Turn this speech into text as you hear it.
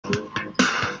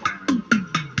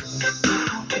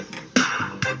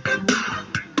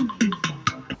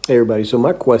Hey everybody, so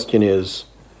my question is,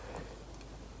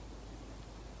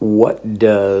 what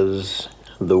does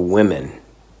the women,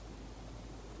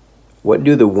 what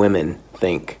do the women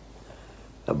think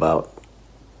about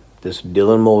this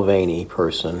Dylan Mulvaney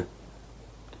person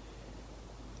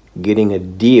getting a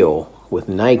deal with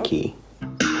Nike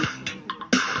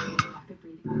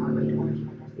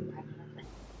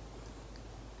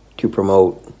to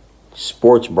promote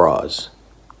sports bras,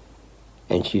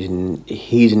 and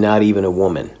he's not even a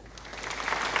woman?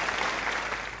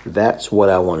 That's what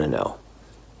I want to know.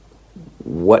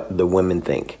 What the women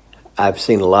think. I've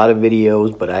seen a lot of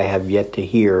videos, but I have yet to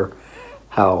hear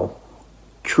how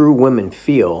true women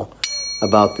feel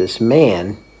about this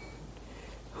man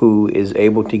who is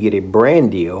able to get a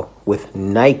brand deal with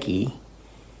Nike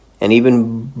and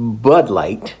even Bud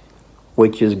Light,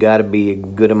 which has got to be a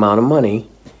good amount of money,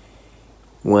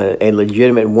 when a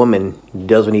legitimate woman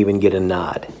doesn't even get a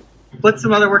nod. What's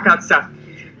some other workout stuff?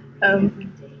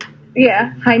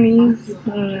 Yeah, high knees.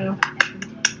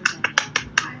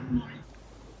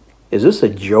 Is this a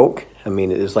joke? I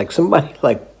mean, is like somebody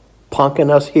like punking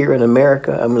us here in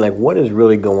America? I mean, like, what is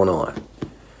really going on?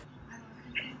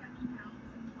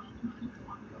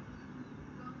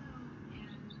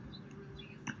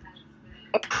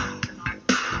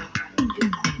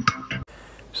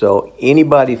 So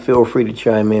anybody feel free to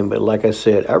chime in, but like I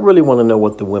said, I really want to know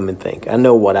what the women think. I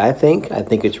know what I think. I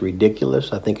think it's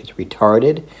ridiculous. I think it's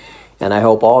retarded. And I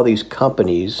hope all these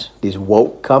companies, these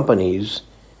woke companies,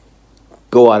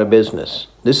 go out of business.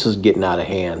 This is getting out of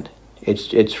hand. It's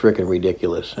freaking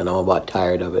ridiculous, and I'm about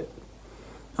tired of it.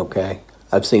 Okay?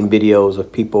 I've seen videos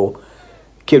of people,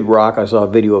 Kid Rock, I saw a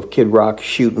video of Kid Rock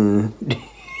shooting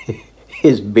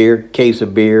his case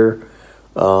of beer.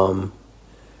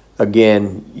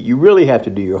 Again, you really have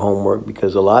to do your homework,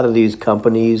 because a lot of these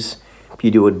companies, if you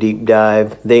do a deep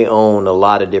dive, they own a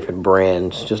lot of different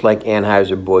brands, just like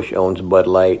Anheuser-Busch owns Bud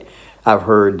Light. I've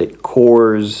heard that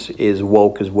Coors is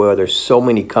woke as well. There's so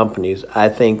many companies. I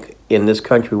think in this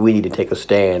country we need to take a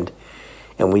stand,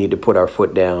 and we need to put our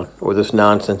foot down, or this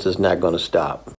nonsense is not going to stop.